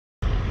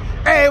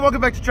Hey,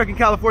 welcome back to Trucking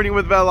California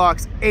with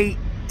Velox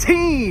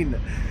 18.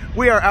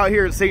 We are out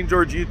here in St.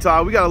 George,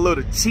 Utah. We got a load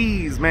of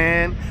cheese,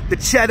 man. The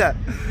cheddar.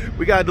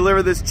 We got to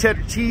deliver this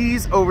cheddar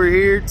cheese over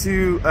here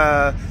to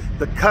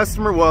the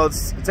customer. Well,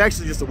 it's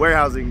actually just a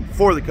warehousing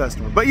for the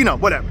customer, but you know,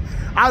 whatever.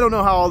 I don't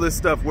know how all this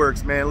stuff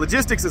works, man.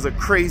 Logistics is a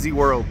crazy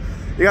world.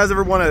 You guys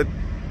ever want to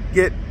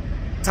get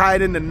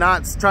tied into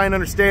knots, try and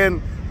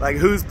understand like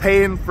who's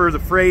paying for the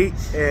freight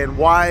and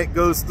why it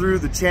goes through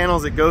the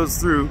channels it goes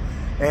through?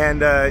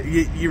 And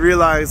you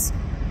realize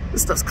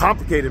this stuff's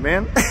complicated,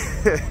 man.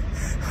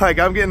 Like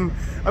I'm getting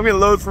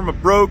loads from a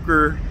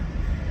broker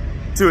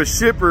to a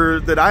shipper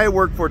that I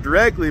work for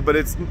directly, but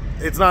it's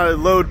not a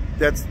load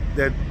that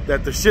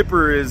the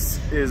shipper is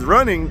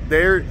running.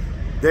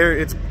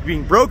 It's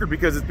being brokered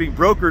because it's being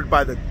brokered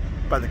by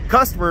the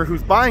customer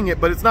who's buying it,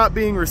 but it's not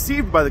being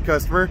received by the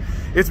customer.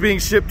 It's being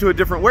shipped to a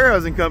different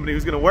warehousing company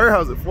who's going to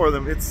warehouse it for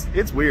them.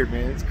 It's weird,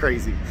 man. It's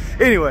crazy.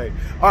 Anyway,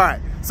 all right.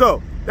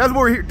 So that's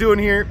what we're doing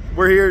here.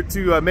 We're here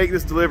to make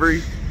this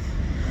delivery.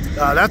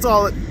 That's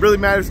all that really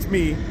matters to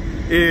me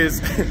is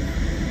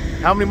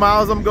how many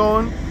miles I'm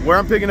going, where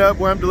I'm picking up,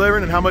 where I'm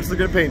delivering, and how much they're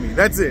going to pay me.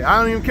 That's it. I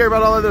don't even care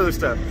about all that other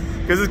stuff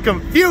because it's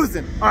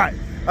confusing. All right.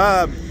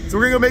 So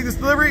we're gonna go make this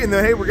delivery, and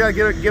then hey, we're gonna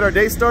get our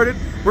day started.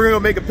 We're gonna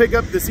go make a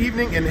pickup this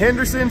evening in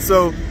Henderson.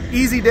 So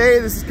easy day.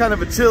 This is kind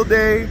of a chill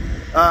day.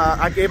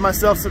 I gave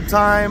myself some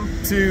time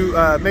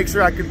to make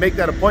sure I could make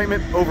that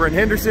appointment over in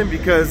Henderson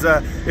because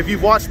if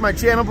you've watched my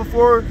channel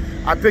before,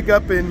 I pick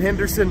up in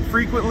Henderson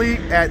frequently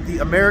at the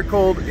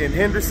Americold in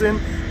Henderson,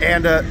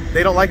 and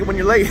they don't like it when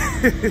you're late.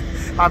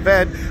 I've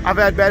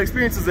had bad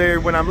experiences there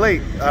when I'm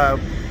late.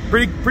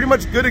 Pretty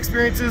much good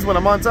experiences when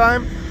I'm on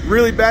time.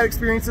 Really bad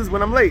experiences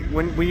when I'm late.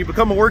 When you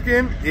become a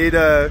work-in, it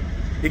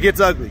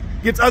gets ugly.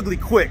 It gets ugly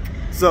quick.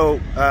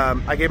 So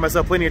I gave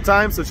myself plenty of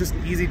time, so it's just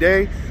an easy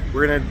day.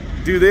 We're gonna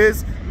do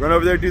this, run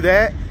over there, do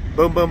that,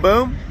 boom, boom,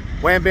 boom,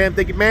 wham, bam,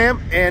 thank you, ma'am,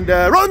 and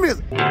roll the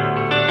music.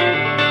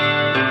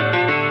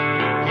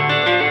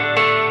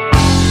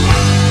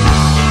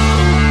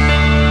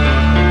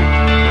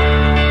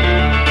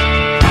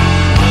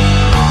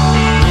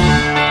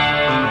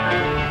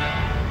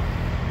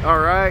 All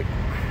right.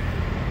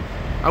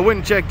 I went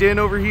and checked in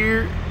over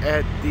here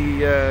at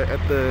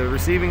the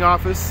receiving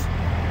office,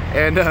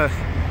 and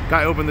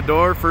guy opened the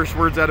door. First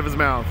words out of his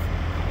mouth,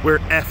 "We're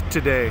effed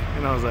today,"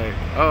 and I was like,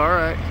 "Oh, all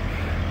right."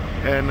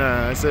 And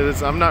I said,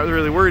 "I'm not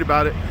really worried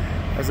about it."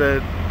 I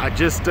said,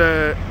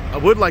 I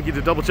would like you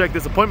to double check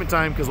this appointment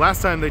time because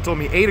last time they told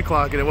me 8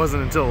 o'clock and it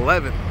wasn't until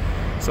 11.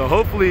 So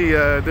hopefully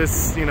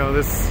this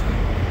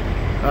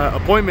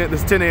appointment,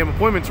 this 10 a.m.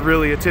 appointment's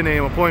really a 10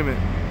 a.m. appointment."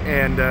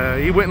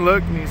 And he went and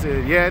looked and he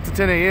said, "Yeah, it's a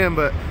 10 a.m.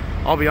 but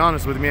I'll be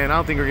honest with you, man, I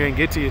don't think we're gonna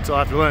get to you until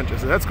after lunch." I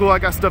said, "That's cool, I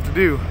got stuff to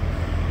do.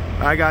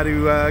 I got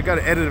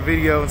to edit a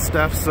video and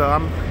stuff,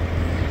 so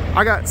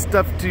I got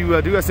stuff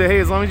to do." I said, "Hey,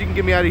 as long as you can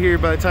get me out of here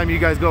by the time you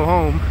guys go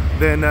home,"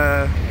 then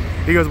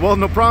he goes, "Well,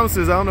 no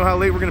promises. I don't know how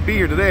late we're gonna be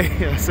here today."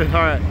 I said,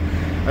 "All right."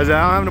 I said,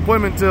 "I don't have an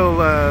appointment till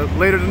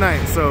later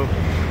tonight, so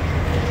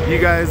you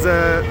guys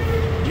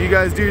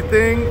do your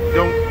thing.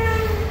 Don't,"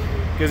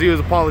 because he was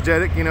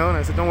apologetic, you know, and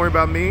I said, "Don't worry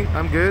about me.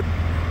 I'm good.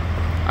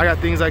 I got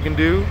things I can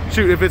do.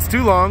 Shoot, if it's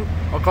too long,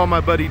 I'll call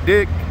my buddy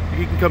Dick.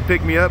 He can come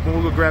pick me up and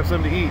we'll go grab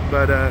something to eat."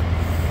 But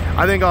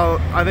I think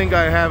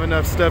I have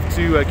enough stuff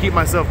to keep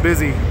myself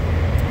busy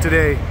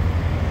today.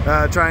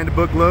 Trying to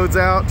book loads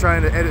out,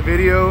 trying to edit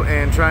video,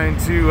 and trying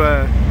to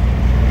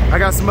I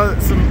got some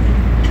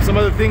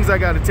other things I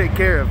got to take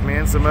care of,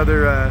 man. Some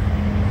other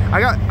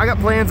I got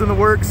plans in the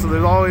works, so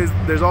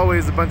there's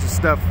always a bunch of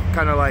stuff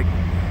kind of like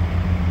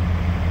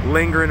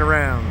lingering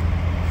around.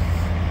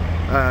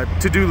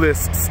 To-do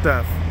list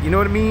stuff, you know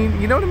what I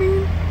mean? You know what I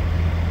mean?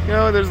 You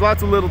know, there's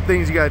lots of little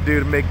things you gotta do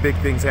to make big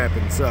things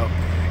happen. So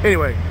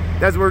anyway,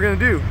 that's what we're gonna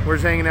do. We're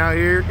just hanging out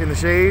here in the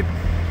shade.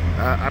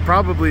 I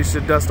probably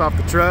should dust off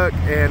the truck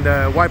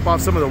and wipe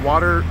off some of the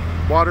water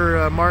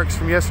marks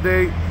from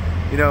yesterday.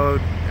 You know,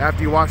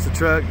 after you wash the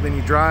truck, then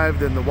you drive,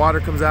 then the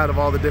water comes out of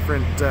all the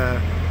different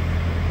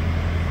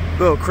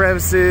little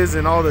crevices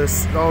and all the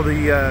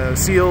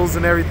seals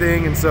and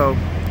everything. And so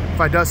if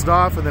I dust it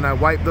off and then I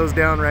wipe those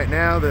down right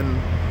now, then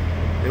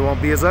it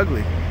won't be as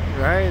ugly,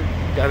 right?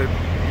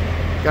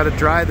 Gotta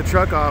dry the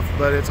truck off,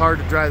 but it's hard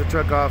to dry the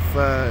truck off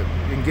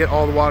and get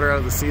all the water out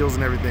of the seals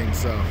and everything.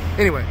 So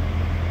anyway,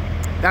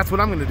 that's what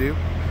I'm gonna do.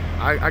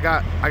 I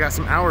got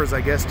some hours, I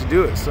guess, to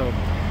do it. So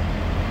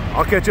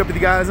I'll catch up with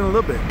you guys in a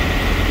little bit.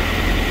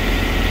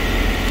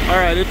 All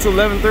right, it's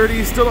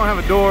 11:30. Still don't have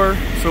a door,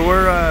 so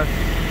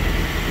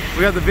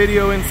we got the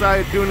video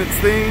inside doing its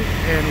thing,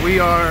 and we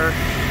are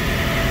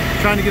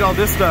trying to get all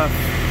this stuff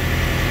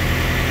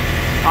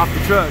off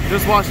the truck.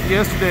 Just washed it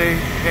yesterday,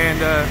 and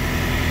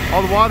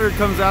all the water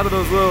comes out of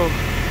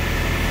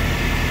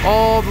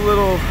all the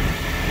little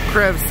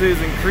crevices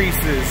and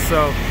creases.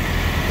 So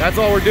that's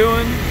all we're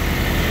doing.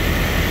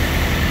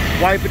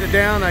 Wiping it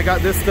down. I got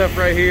this stuff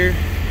right here.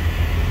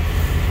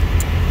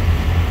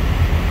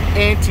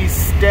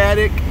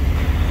 Anti-static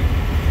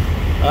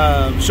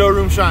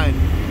showroom shine.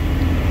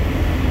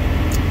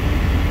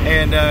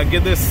 and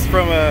get this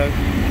from a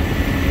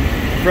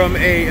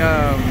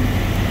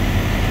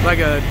like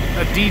a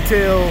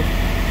detail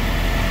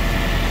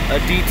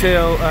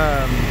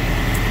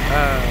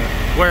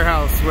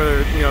warehouse,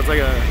 whether, you know, it's like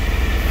a,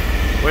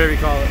 whatever you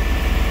call it.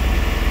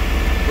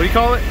 What do you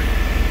call it?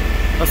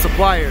 A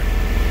supplier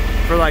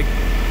for like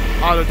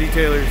auto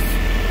detailers.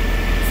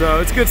 So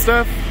it's good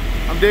stuff.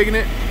 I'm digging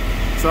it.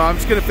 So I'm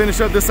just gonna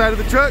finish up this side of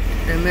the truck,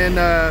 and then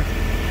I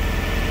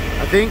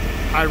think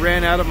I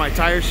ran out of my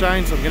tire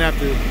shine, so I'm gonna have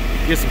to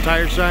get some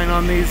tire shine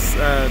on these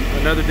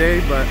another day.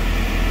 But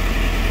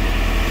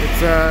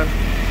it's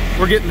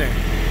we're getting there.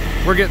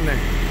 We're getting there.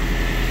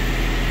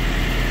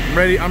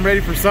 I'm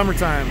ready for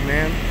summertime,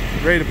 man.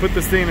 I'm ready to put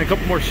this thing in a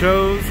couple more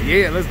shows.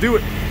 Yeah, let's do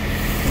it.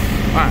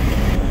 All right.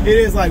 It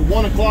is like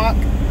 1 o'clock,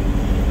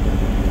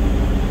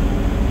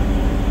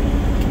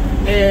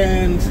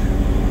 and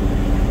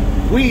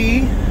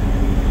we,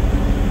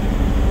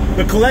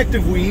 the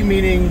collective we,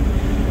 meaning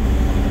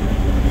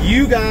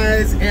you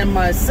guys and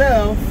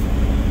myself,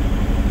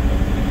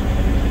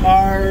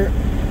 are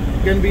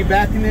going to be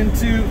backing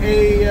into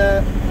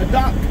a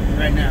dock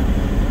right now.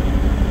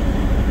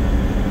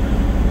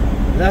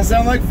 Does that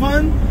sound like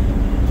fun?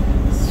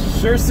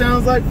 Sure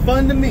sounds like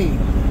fun to me.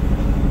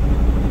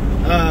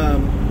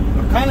 I'm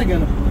kind of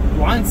going to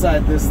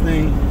blindside this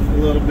thing a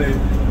little bit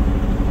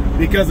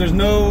because there's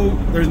no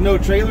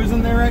trailers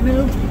in there right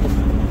now.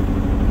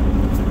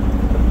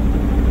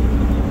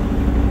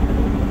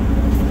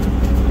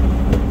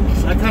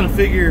 So I kind of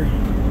figure,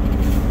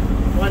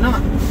 why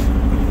not?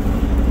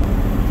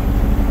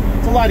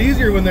 It's a lot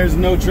easier when there's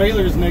no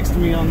trailers next to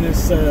me on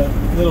this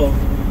little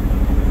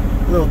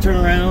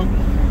turnaround.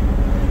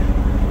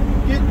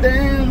 Get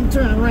down,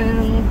 turn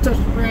around, touch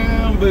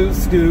around, boo,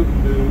 scoop,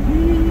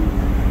 boo.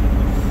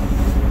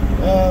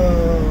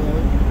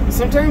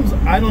 Sometimes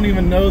I don't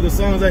even know the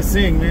songs I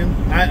sing, man.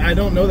 I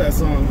don't know that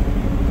song.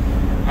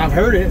 I've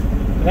heard it,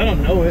 but I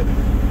don't know it.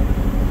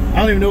 I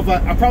don't even know if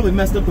I probably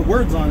messed up the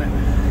words on it.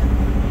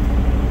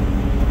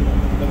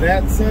 But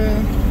that's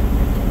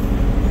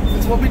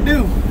what we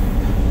do.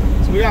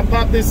 So we gotta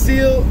pop this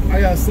seal. I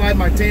gotta slide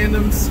my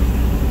tandems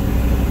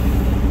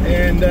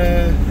and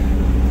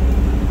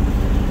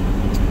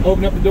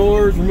open up the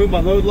doors, remove my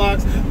load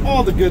locks,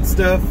 all the good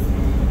stuff.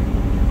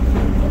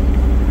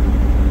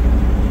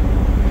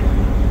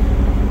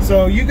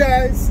 So you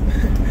guys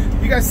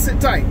sit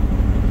tight,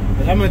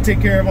 but I'm gonna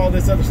take care of all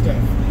this other stuff.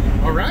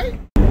 All right,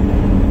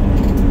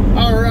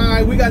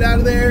 we got out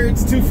of there.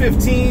 It's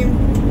 2:15.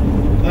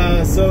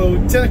 So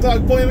 10 o'clock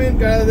appointment.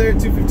 Got out of there at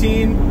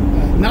 2:15.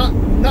 Not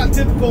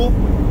typical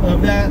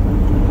of that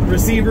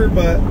receiver,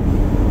 but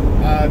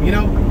you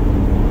know,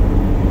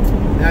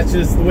 that's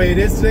just the way it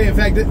is today. In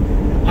fact,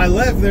 I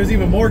left. There's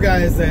even more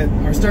guys that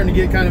are starting to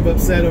get kind of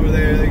upset over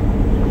there.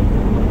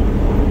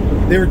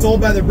 They were told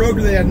by their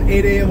broker they had an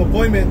 8 a.m.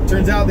 appointment.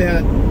 Turns out they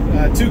had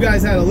two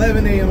guys had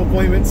 11 a.m.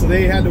 appointments, so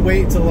they had to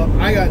wait till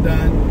I got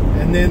done.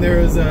 And then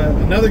there was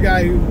another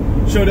guy who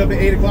showed up at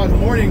 8 o'clock in the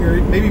morning, or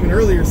maybe even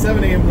earlier,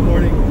 7 a.m. in the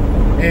morning,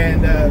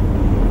 and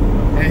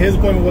his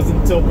appointment wasn't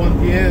until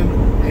 1 p.m.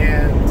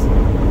 And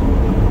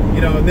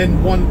you know, and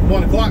then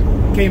 1 o'clock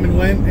came and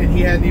went, and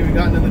he hadn't even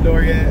gotten in the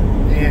door yet.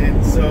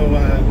 And so,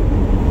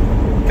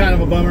 kind of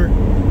a bummer.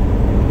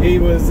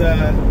 There's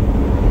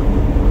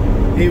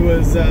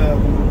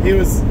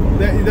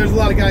a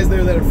lot of guys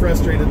there that are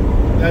frustrated.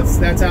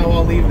 That's how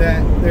I'll leave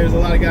that. There's a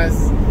lot of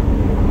guys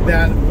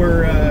that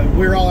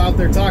we're all out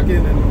there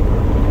talking,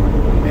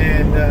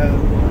 and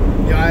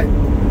you know, I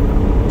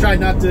try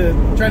not to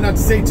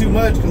say too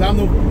much because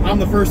I'm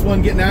the first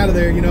one getting out of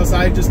there, you know. So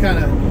I just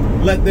kind of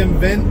let them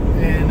vent,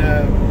 and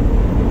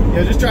you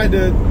know, just tried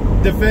to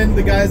defend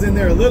the guys in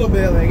there a little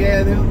bit. Like,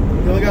 yeah, they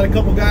only got a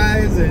couple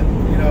guys, and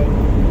you know,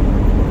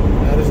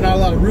 there's not a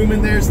lot of room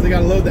in there, so they got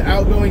to load the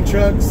outgoing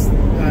trucks.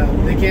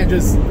 They can't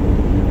just,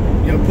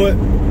 you know, put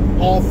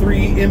all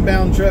 3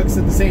 inbound trucks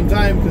at the same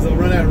time because they'll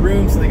run out of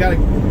room. So they got to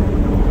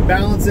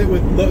balance it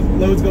with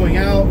loads going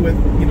out with,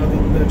 you know,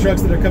 the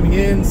trucks that are coming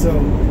in. So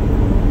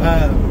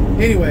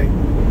anyway,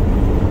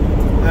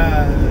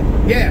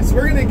 yeah. So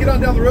we're gonna get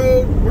on down the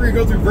road. We're gonna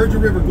go through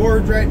Virgin River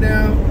Gorge right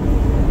now.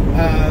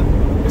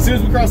 As soon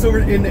as we cross over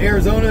into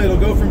Arizona, it'll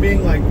go from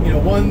being like, you know,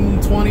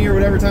 1:20 or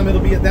whatever time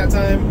it'll be at that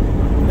time.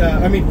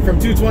 I mean, from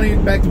 2:20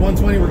 back to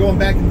 1:20, we're going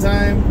back in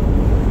time.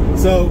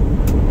 So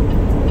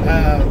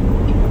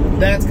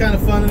that's kind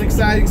of fun and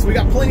exciting. So we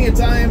got plenty of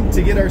time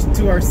to get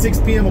to our 6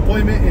 p.m.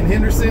 appointment in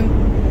Henderson.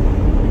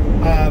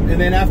 And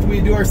then after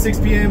we do our 6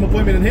 p.m.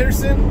 appointment in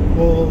Henderson,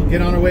 we'll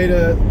get on our way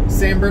to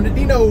San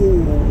Bernardino.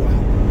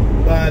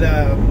 But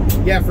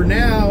yeah, for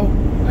now,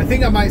 I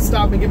think I might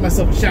stop and get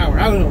myself a shower.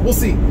 I don't know. We'll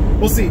see.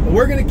 We'll see. But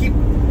we're going to keep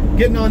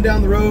getting on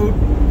down the road.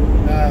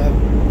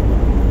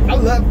 I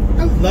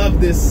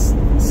love this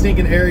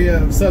stinking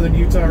area of southern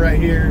Utah right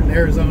here in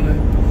Arizona.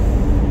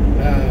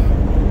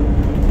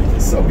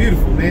 It's so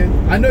beautiful, man.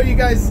 I know you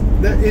guys,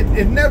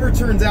 it never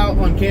turns out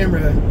on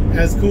camera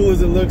as cool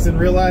as it looks in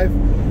real life,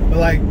 but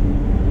like,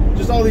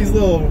 just all these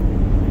little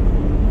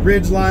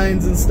ridge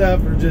lines and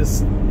stuff are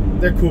just,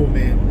 they're cool,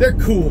 man. They're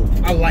cool.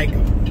 I like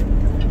them.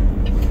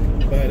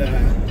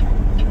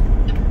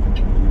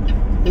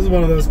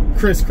 one of those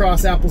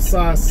crisscross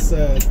applesauce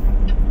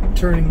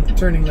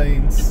turning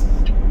lanes.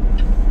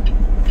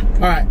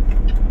 All right.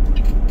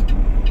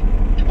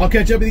 I'll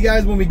catch up with you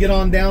guys when we get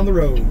on down the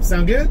road.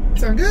 Sound good?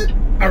 Sound good?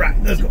 All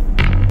right, let's go.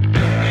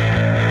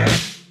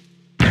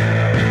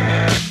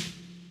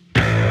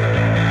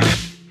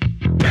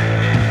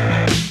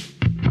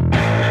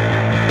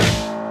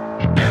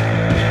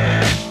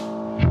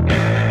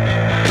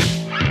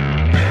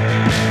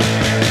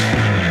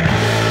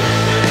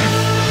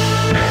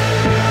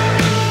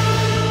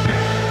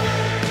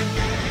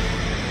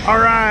 All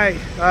right,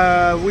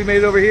 we made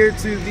it over here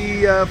to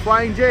the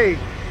Flying J.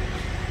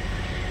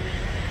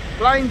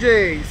 Flying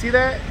J, see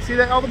that? See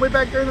that all the way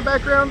back there in the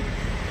background?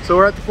 So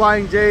we're at the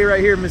Flying J right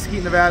here in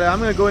Mesquite, Nevada. I'm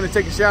gonna go in and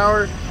take a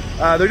shower.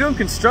 They're doing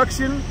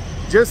construction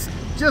just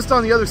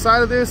on the other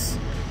side of this,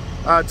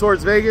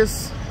 towards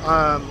Vegas.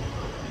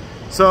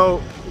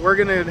 So we're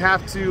gonna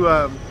have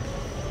to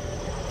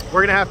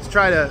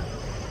try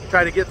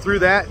to get through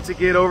that to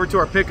get over to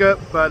our pickup,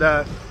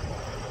 but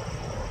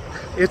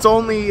it's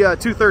only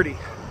 2:30.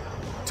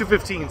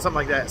 2:15, something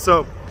like that.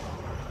 So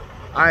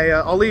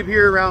I'll leave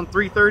here around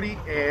 3:30,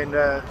 and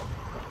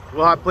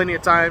we'll have plenty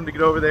of time to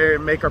get over there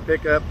and make our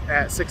pickup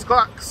at 6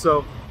 o'clock.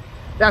 So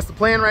that's the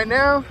plan right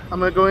now. I'm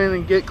gonna go in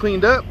and get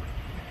cleaned up,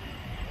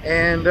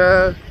 and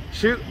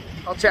shoot,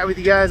 I'll chat with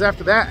you guys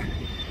after that.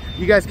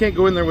 You guys can't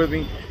go in there with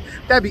me.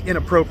 That'd be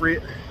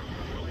inappropriate.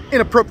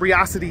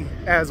 Inappropriosity,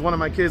 as one of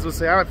my kids would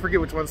say. I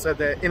forget which one said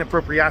that.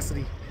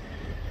 Inappropriosity.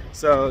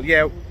 So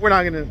yeah, we're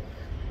not gonna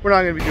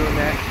be doing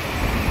that.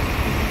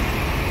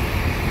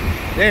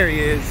 There he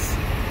is.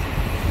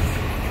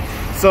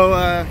 So,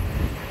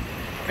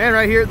 man,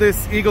 right here at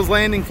this Eagles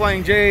Landing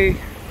Flying J,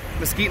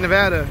 Mesquite,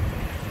 Nevada.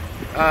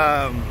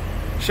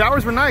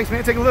 Showers were nice,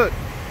 man. Take a look.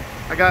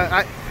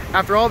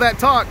 After all that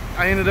talk,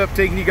 I ended up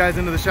taking you guys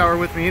into the shower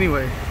with me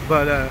anyway.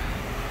 But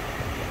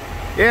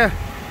yeah,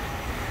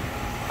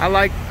 I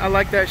like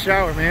that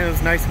shower, man. It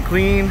was nice and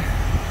clean,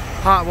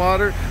 hot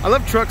water. I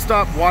love truck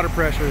stop water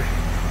pressure.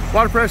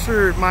 Water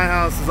pressure at my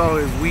house is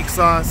always weak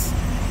sauce.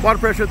 Water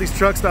pressure at these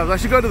truck stops. I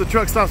should go to the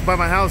truck stops by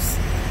my house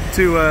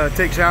to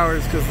take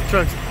showers, because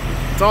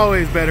it's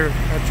always better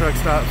at truck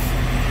stops.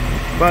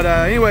 But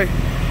anyway,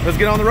 let's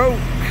get on the road.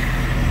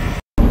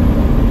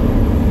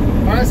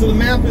 All right, so the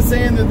map is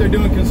saying that they're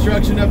doing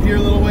construction up here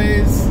a little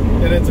ways,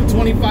 that it's a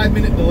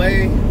 25-minute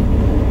delay.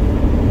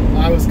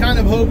 I was kind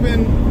of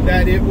hoping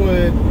that it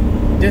would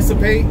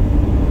dissipate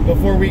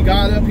before we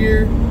got up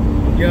here.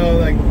 You know,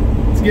 like,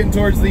 it's getting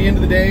towards the end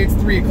of the day. It's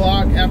 3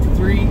 o'clock, after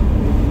 3.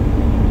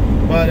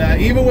 But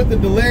even with the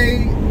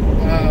delay,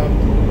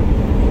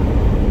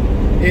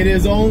 it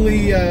is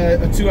only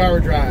a 2-hour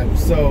drive.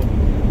 So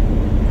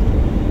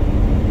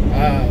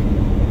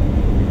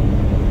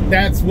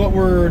that's what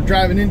we're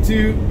driving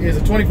into, is a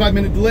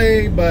 25-minute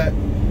delay, but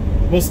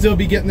we'll still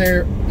be getting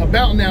there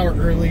about an hour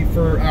early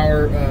for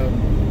our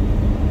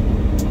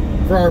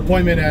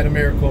appointment at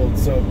Americold.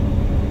 So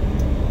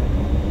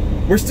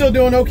we're still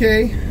doing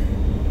okay.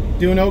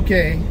 Doing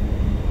okay.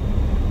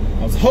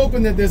 I was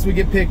hoping that this would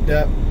get picked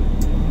up,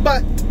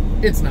 but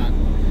it's not.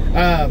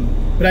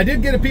 But I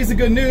did get a piece of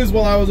good news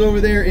while I was over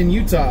there in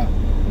Utah.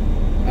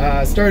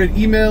 Started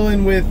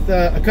emailing with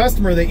a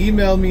customer. They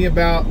emailed me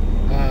about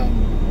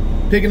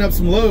picking up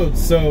some loads.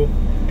 So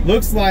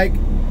looks like,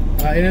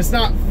 and it's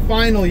not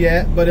final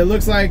yet, but it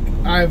looks like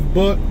I've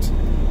booked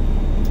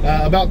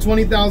about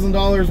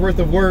 $20,000 worth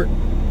of work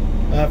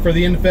for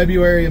the end of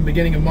February and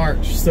beginning of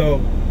March.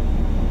 So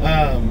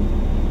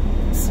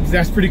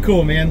that's pretty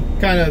cool, man.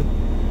 Kind of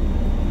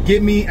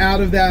get me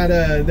out of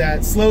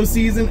that slow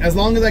season. As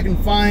long as I can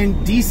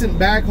find decent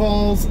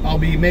backhauls, I'll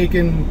be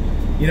making,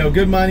 you know,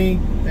 good money,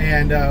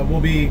 and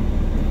we'll be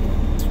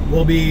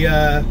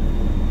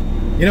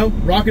you know,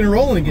 rocking and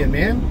rolling again,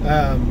 man.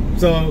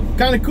 So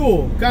kind of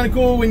cool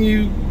when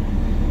you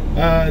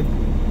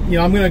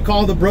know, I'm gonna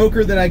call the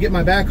broker that I get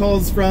my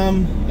backhauls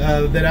from,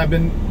 that I've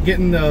been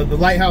getting the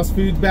Lighthouse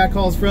Foods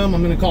backhauls from.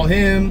 I'm gonna call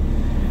him.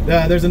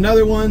 There's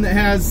another one that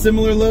has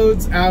similar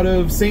loads out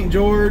of St.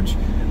 George.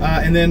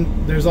 And then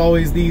there's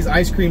always these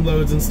ice cream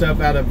loads and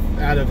stuff out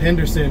of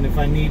Henderson if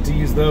I need to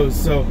use those.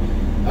 So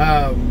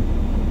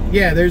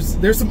yeah,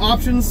 there's some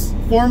options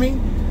for me,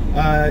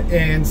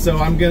 and so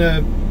I'm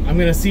gonna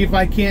see if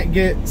I can't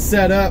get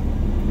set up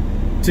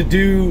to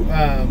do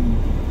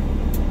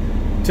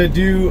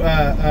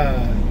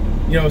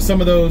you know,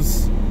 some of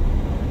those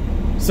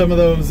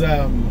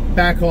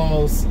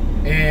backhauls,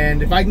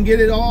 and if I can get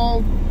it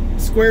all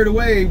squared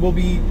away, we'll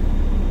be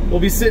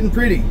sitting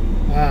pretty.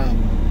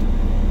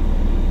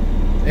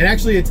 And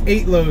actually it's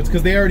 8 loads,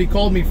 because they already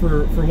called me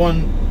for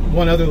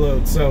one other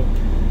load. So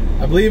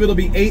I believe it'll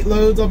be 8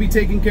 loads I'll be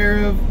taking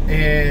care of,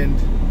 and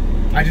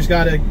I just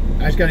gotta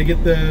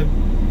get the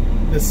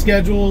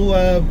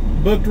schedule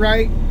booked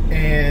right,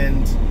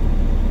 and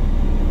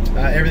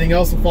everything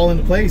else will fall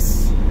into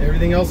place.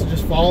 Everything else will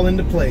just fall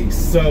into place.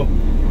 So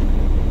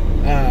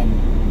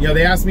you know,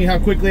 they asked me how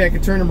quickly I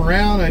could turn them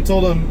around. I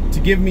told them to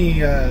give me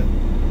you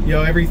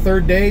know, every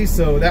 3rd day,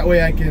 so that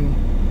way I can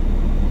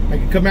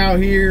come out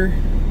here,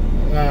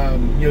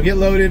 you know, get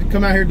loaded,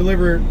 come out here,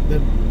 deliver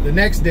the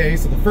next day.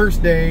 So the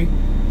first day,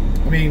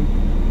 I mean,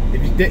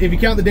 if you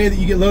count the day that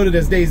you get loaded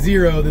as day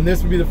 0, then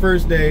this would be the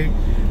first day.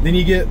 Then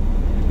you get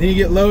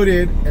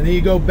loaded, and then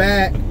you go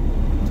back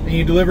and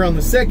you deliver on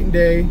the second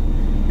day,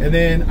 and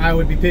then I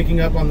would be picking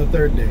up on the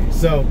third day.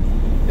 So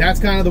that's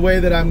kind of the way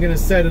that I'm going to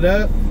set it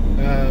up.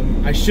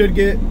 I should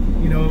get,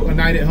 you know, a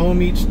night at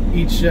home each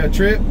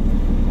trip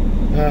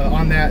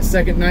on that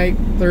second night,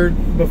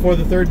 before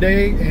the third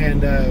day,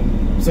 and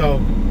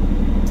so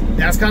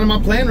that's kind of my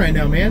plan right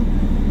now, man.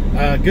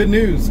 Good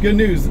news, good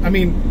news. I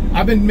mean,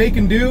 I've been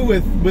making do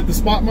with the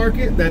spot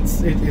market.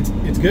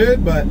 It's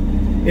good, but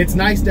it's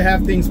nice to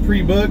have things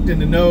pre-booked and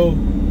to know,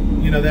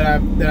 you know, that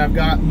I've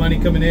got money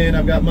coming in.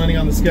 I've got money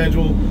on the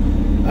schedule.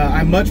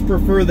 I much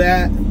prefer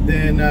that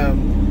than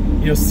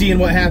you know, seeing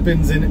what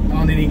happens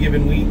on any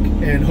given week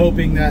and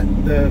hoping that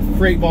the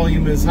freight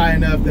volume is high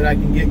enough that I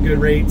can get good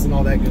rates and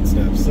all that good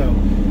stuff. So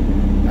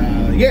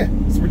yeah,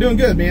 so we're doing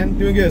good, man,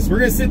 doing good. So we're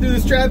gonna sit through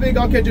this traffic.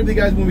 I'll catch up with you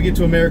guys when we get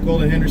to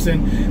Americold and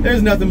Henderson.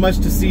 There's nothing much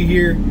to see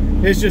here.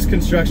 It's just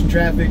construction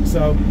traffic,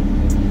 so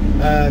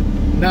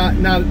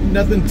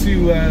nothing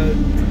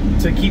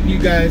to keep you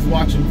guys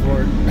watching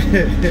for.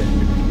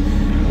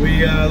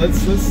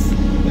 Let's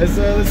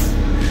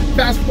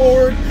fast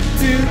forward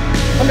to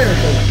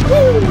Americold.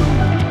 Woo!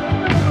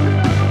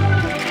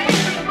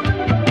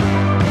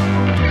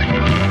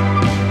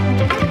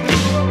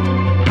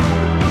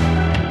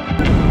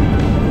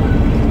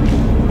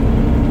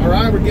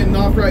 We're getting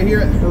off right here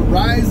at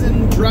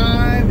Horizon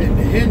Drive in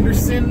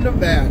Henderson,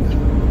 Nevada.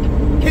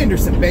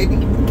 Henderson, baby.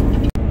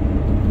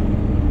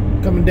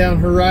 Coming down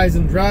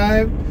Horizon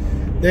Drive,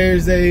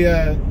 there's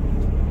a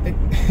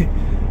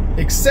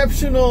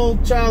exceptional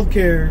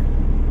childcare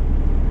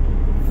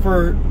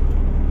for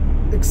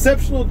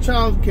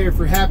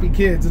happy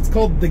kids. It's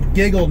called the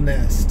Giggle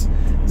Nest.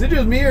 Is it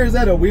just me, or is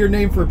that a weird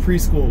name for a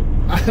preschool?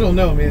 I don't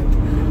know, man.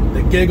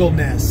 The Giggle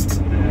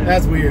Nest.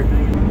 That's weird.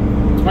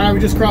 All right, we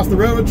just crossed the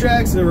railroad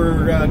tracks, so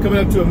we're coming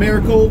up to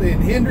Americold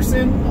in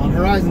Henderson on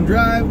Horizon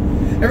Drive.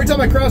 Every time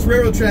I cross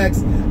railroad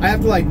tracks, I have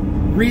to like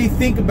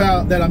rethink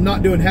about that I'm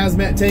not doing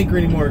hazmat tanker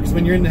anymore, because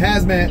when you're in the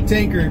hazmat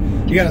tanker,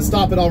 you got to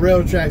stop at all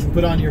railroad tracks and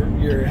put on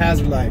your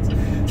hazard lights.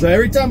 So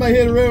every time I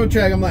hit a railroad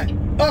track, I'm like,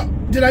 oh,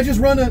 did I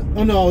just run a?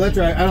 Oh no, that's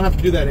right, I don't have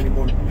to do that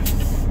anymore.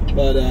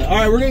 But all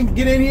right, we're gonna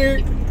get in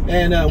here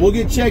and we'll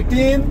get checked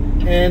in.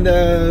 And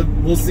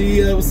we'll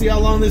see how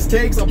long this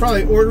takes. I'll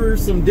probably order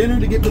some dinner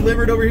to get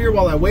delivered over here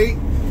while I wait.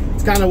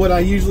 It's kind of what I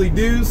usually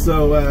do.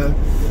 So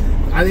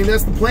I think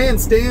that's the plan,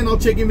 Stan. I'll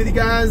check in with you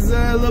guys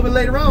a little bit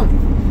later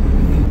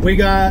on. We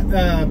got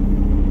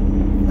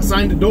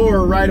assigned a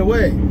door right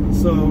away.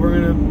 So we're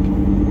gonna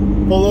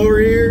pull over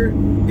here,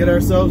 get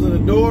ourselves in the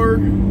door.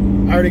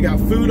 I already got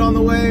food on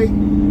the way.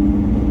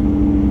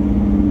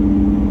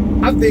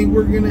 I think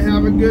we're gonna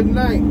have a good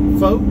night,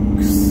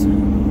 folks.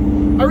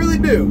 I really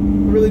do.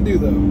 Really do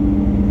though.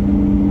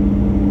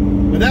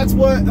 But that's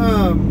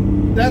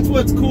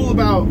what's cool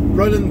about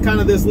running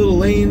kind of this little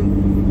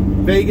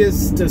lane,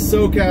 Vegas to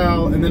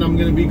SoCal, and then I'm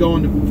going to be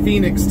going to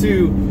Phoenix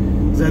too.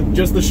 Is that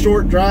just the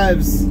short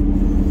drives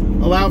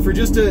allow for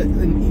just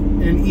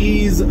an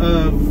ease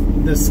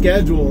of the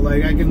schedule.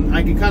 Like I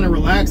can kind of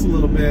relax a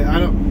little bit. I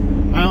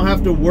don't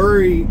have to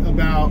worry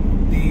about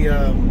the you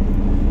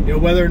know,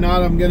 whether or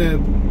not I'm gonna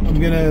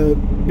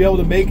be able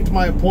to make it to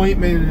my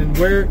appointment and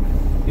where.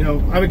 You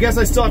know, I guess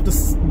I still have to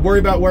worry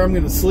about where I'm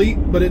going to sleep,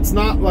 but it's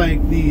not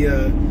like the, I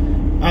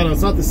don't know,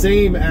 it's not the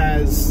same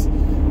as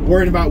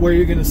worrying about where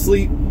you're going to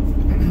sleep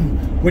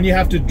when you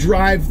have to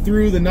drive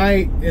through the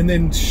night and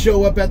then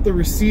show up at the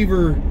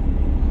receiver,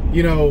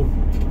 you know,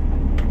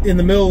 in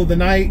the middle of the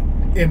night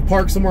and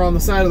park somewhere on the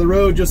side of the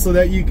road just so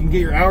that you can get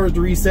your hours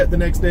to reset the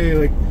next day.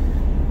 Like,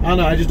 I don't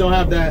know, I just don't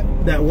have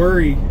that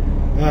worry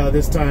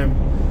this time.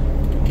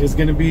 It's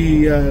going to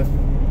be,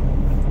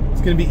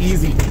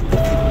 easy.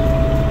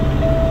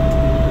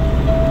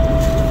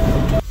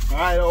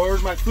 I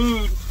ordered my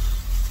food,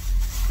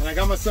 and I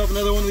got myself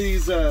another one of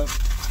these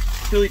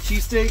Philly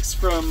cheesesteaks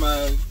from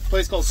a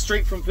place called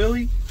Straight from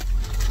Philly.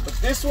 But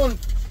this one,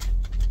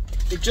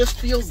 it just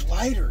feels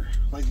lighter.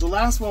 Like the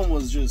last one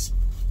was just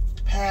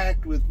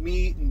packed with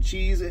meat and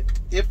cheese. It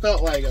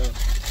felt like a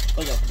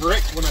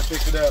brick when I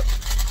picked it up.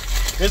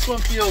 This one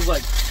feels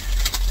like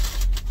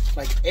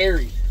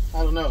airy. I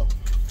don't know.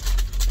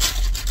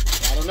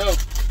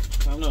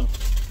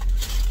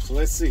 So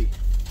let's see.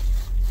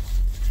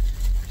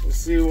 Let's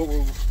see what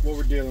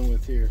we're dealing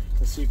with here.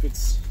 Let's see if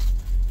it's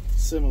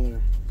similar.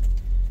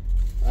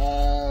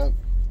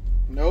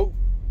 Nope.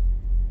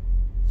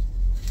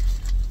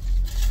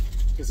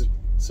 Is it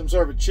some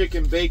sort of a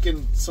chicken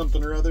bacon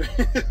something or other?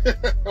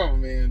 Oh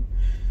man.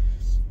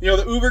 You know,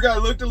 the Uber guy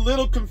looked a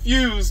little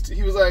confused.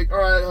 He was like, all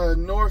right,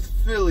 North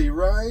Philly,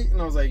 right? And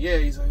I was like, yeah.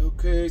 He's like,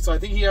 okay. So I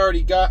think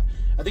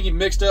he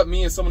mixed up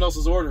me and someone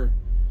else's order.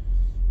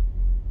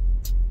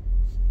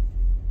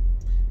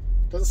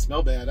 Doesn't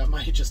smell bad. I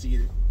might just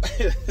eat it.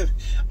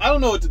 I don't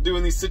know what to do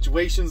in these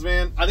situations,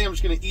 man. I think I'm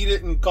just going to eat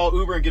it and call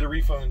Uber and get a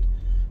refund.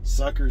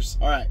 Suckers.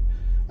 All right.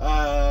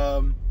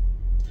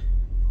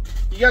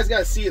 guys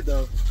gotta see it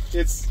though.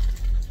 It's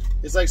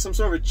like some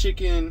sort of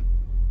chicken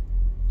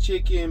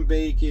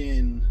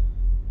bacon.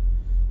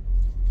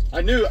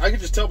 I could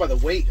just tell by the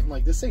weight. I'm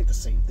like, this ain't the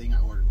same thing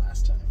I ordered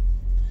last time.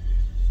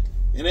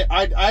 And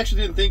I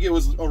actually didn't think it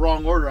was a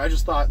wrong order. I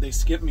just thought they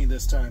skipped me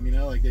this time, you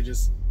know, like they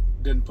just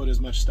didn't put as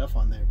much stuff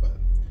on there. But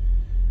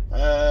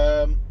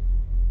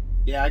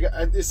yeah,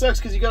 it sucks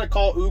because you got to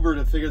call Uber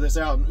to figure this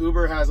out, and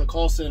Uber has a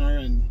call center,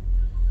 and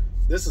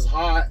this is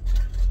hot.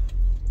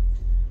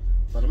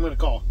 But I'm gonna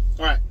call.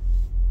 All right.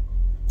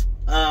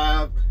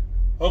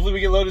 Hopefully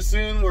we get loaded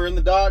soon. We're in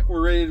the dock.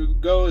 We're ready to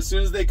go as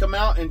soon as they come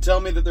out and tell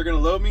me that they're gonna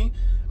load me.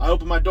 I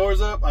open my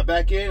doors up, I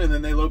back in, and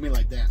then they load me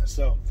like that.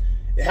 So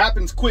it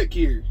happens quick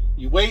here.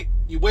 You wait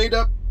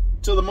up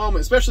till the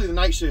moment, especially the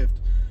night shift.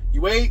 You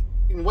wait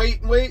and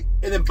wait and wait,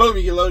 and then boom,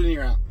 you get loaded and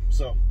you're out.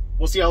 So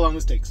we'll see how long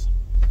this takes.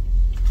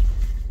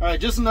 All right,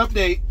 just an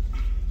update.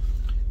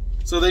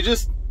 So they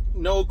just,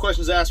 no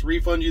questions asked,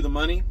 refund you the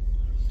money.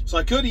 So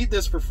I could eat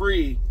this for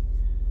free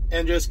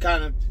and just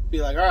kind of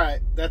be like, all right,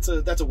 that's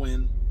a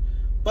win.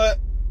 But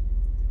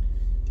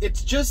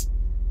it's just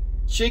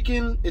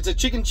chicken. It's a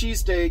chicken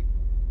cheesesteak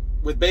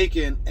with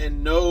bacon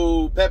and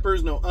no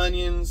peppers, no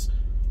onions,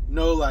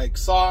 no like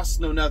sauce,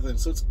 no nothing.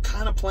 So it's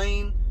kind of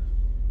plain,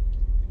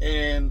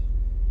 and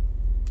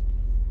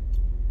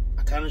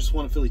I kind of just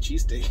want a Philly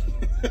cheesesteak.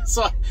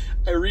 So I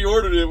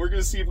reordered it. We're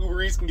gonna see if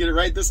Uber Eats can get it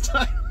right this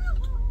time.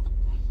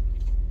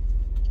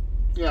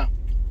 Yeah,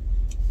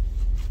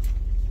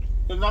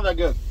 it's not that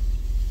good.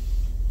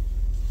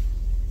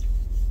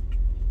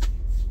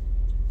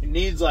 It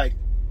needs, like,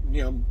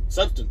 you know,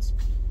 substance.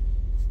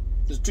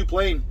 It's too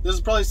plain. This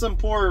is probably some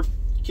poor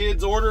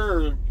kid's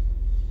order or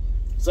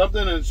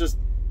something, and it's just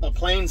a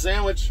plain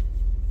sandwich.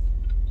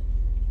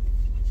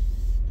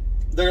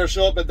 They're gonna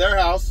show up at their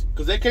house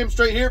because they came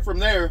straight here from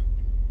there,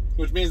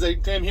 which means they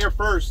came here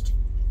first,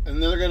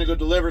 and then they're gonna go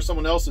deliver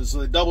someone else's. So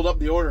they doubled up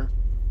the order,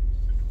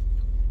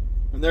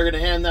 and they're gonna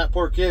hand that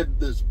poor kid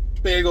this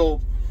big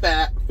old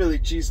fat Philly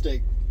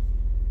cheesesteak.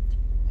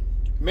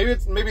 Maybe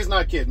it's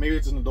not a kid. Maybe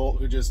it's an adult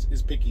who just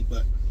is picky,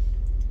 but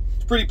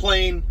it's pretty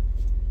plain.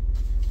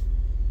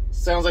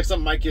 Sounds like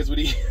something my kids would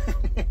eat.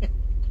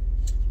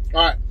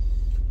 All right,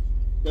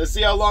 let's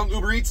see how long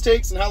Uber Eats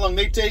takes and how long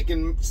they take,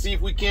 and see if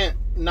we can't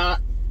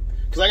not,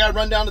 because I got to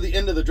run down to the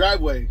end of the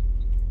driveway.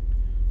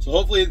 So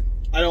hopefully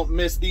I don't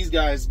miss these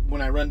guys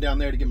when I run down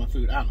there to get my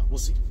food. I don't know. We'll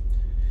see.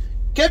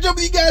 Catch up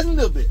with you guys in a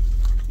little bit.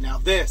 Now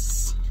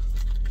this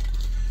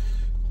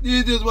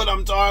is what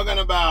I'm talking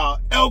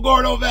about. El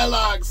Gordo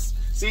Velox.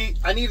 See,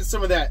 I needed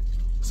some of that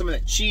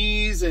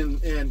cheese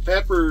and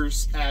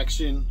peppers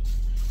action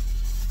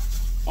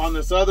on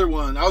this other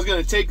one. I was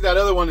gonna take that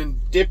other one and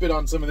dip it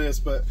on some of this,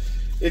 but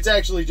it's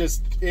actually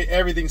just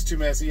everything's too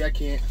messy. I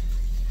can't.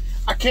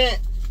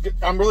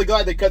 I'm really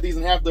glad they cut these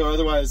in half though,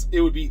 otherwise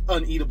it would be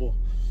uneatable.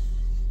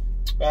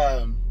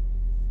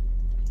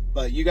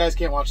 But you guys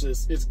can't watch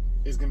this.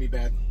 It's gonna be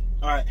bad.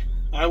 All right,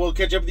 I will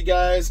catch up with you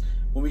guys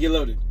when we get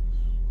loaded,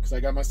 because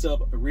I got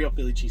myself a real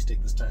Philly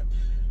cheesesteak this time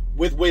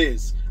with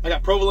whiz. I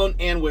got provolone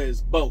and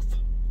whiz, both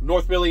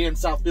North Philly and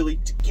South Philly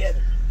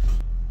together.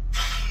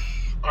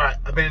 All right,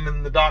 I've been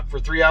in the dock for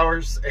 3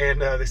 hours,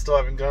 and they still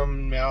haven't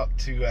come out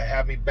to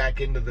have me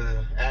back into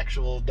the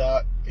actual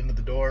dock, into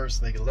the door,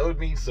 so they can load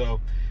me. So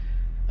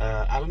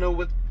I don't know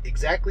what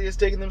exactly is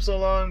taking them so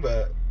long,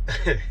 but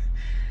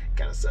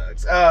kind of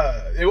sucks.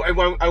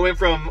 I went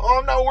from, oh,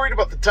 I'm not worried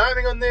about the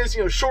timing on this,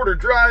 you know, shorter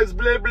drives,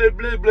 blah, blah,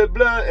 blah, blah,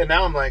 blah. And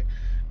now I'm like,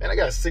 man, I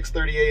got a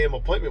 6:30 a.m.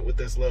 appointment with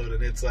this load,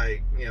 and it's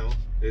like, you know,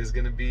 it's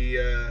going to be,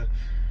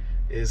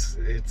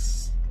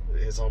 it's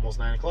almost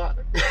 9 o'clock,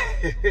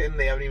 and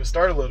they haven't even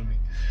started loading me.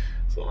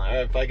 So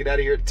if I get out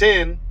of here at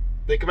 10,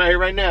 they come out here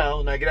right now,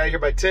 and I get out of here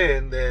by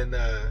 10, then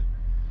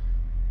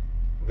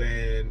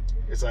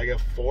it's like a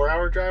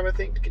 4-hour drive, I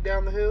think, to get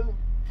down the hill,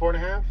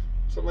 4.5,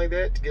 something like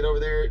that, to get over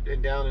there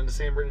and down into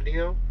San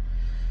Bernardino.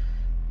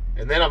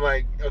 And then I'm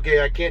like,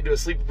 okay, I can't do a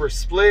sleeper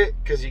split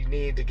because you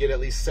need to get at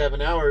least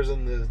 7 hours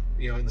in the,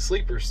 you know, in the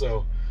sleeper.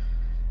 So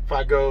if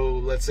I go,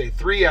 let's say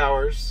 3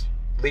 hours,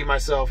 leave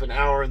myself an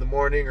hour in the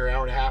morning or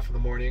hour and a half in the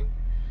morning.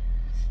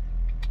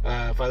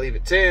 If I leave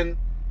at 10,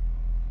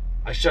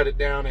 I shut it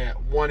down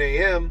at 1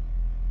 a.m.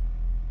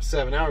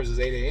 7 hours is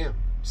 8 a.m.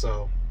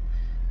 So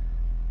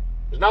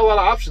there's not a lot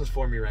of options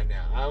for me right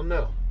now. I don't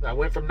know. I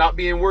went from not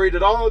being worried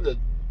at all to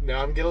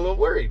now I'm getting a little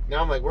worried.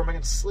 Now I'm like, where am I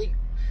going to sleep?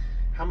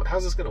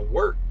 How's this going to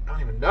work? I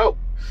don't even know.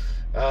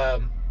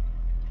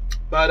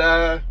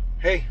 But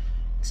hey,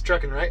 it's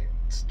trucking, right?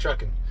 It's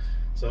trucking.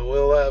 So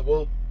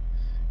we'll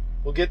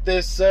get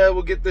this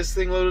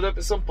thing loaded up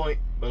at some point.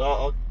 But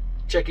I'll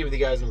check in with you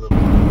guys in a little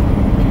bit.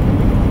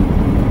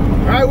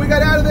 All right, we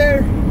got out of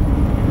there.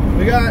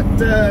 We got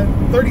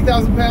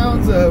 30,000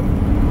 pounds of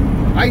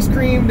ice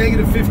cream,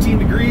 negative 15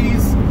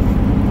 degrees,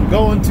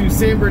 going to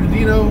San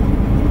Bernardino.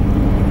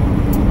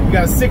 We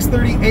got a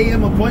 6:30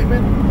 a.m.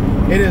 appointment.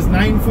 It is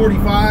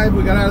 9:45.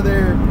 We got out of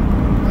there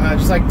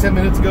just like 10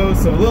 minutes ago,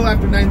 so a little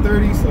after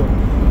 9:30. So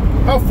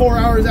about 4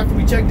 hours after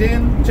we checked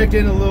in. Checked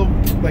in a little,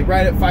 like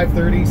right at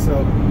 5:30.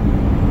 So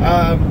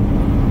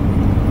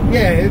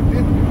yeah,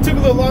 it took a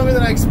little longer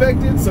than I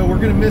expected, so we're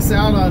gonna miss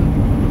out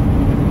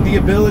on the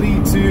ability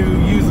to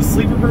use a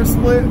sleeper berth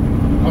split.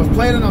 I was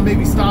planning on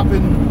maybe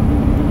stopping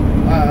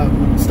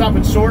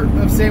short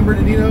of San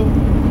Bernardino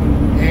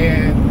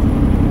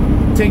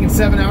and taking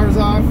 7 hours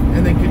off,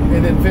 and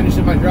then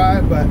finishing my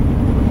drive. But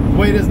the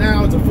way it is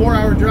now, it's a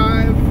 4-hour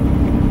drive,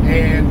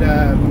 and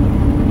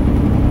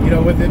you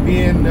know, with it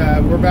being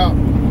we're about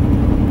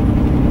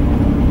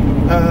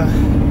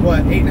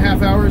what,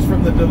 8.5 hours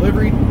from the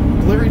delivery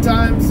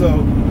time,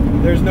 so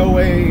there's no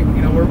way, you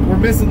know, we're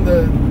missing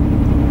the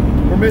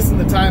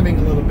timing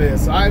a little bit.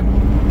 So I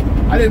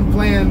didn't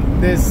plan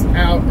this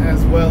out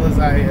as well as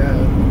I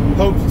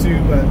hoped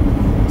to, but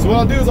so what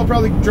I'll do is I'll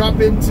probably drop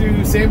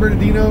into San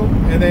Bernardino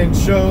and then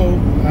show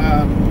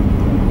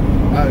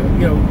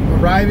you know,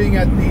 arriving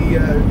at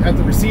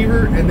the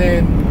receiver, and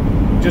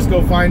then just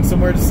go find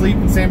somewhere to sleep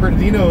in San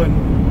Bernardino, and,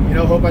 you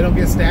know, hope I don't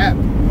get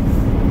stabbed.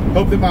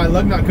 Hope that my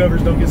lug nut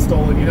covers don't get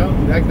stolen, you know,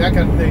 that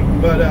kind of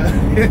thing. But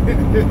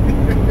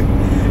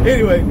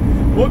anyway,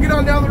 we'll get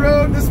on down the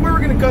road. This is where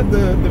we're gonna cut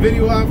the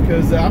video off,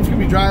 because I'm just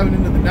gonna be driving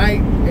into the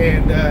night,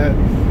 and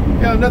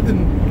you know,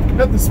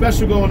 nothing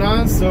special going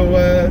on. So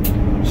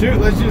shoot,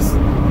 let's just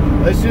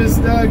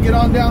get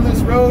on down this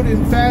road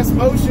in fast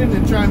motion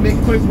and try and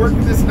make quick work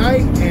of this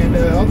night. And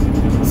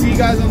I'll see you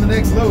guys on the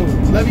next load.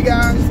 Love you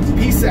guys.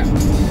 Peace out.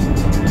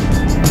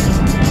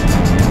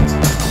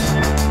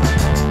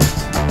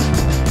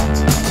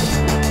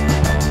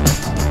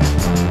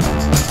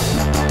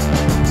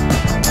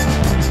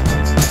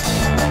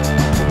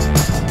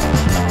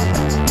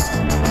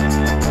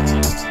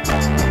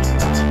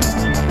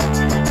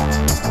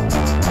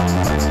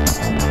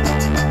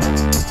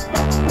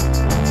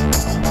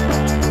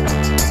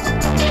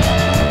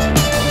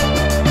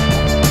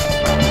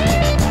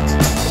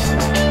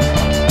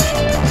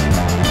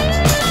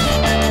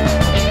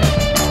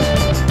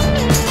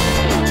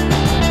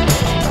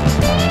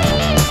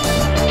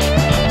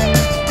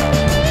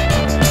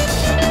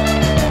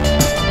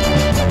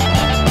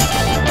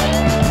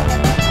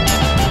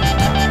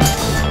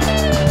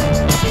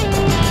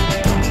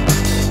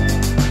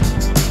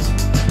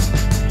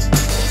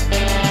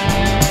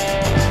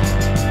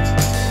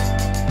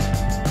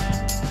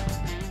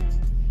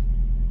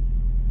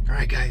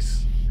 Alright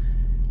guys,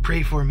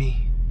 pray for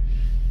me.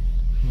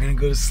 I'm gonna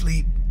go to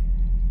sleep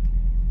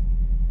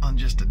on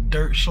just a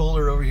dirt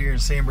shoulder over here in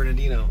San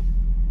Bernardino.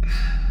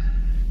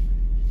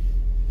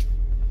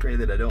 Pray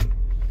that I don't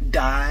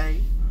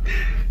die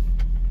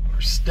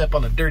or step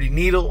on a dirty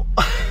needle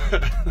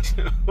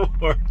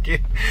or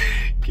get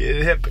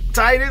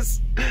hepatitis.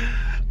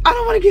 I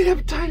don't want to get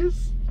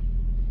hepatitis.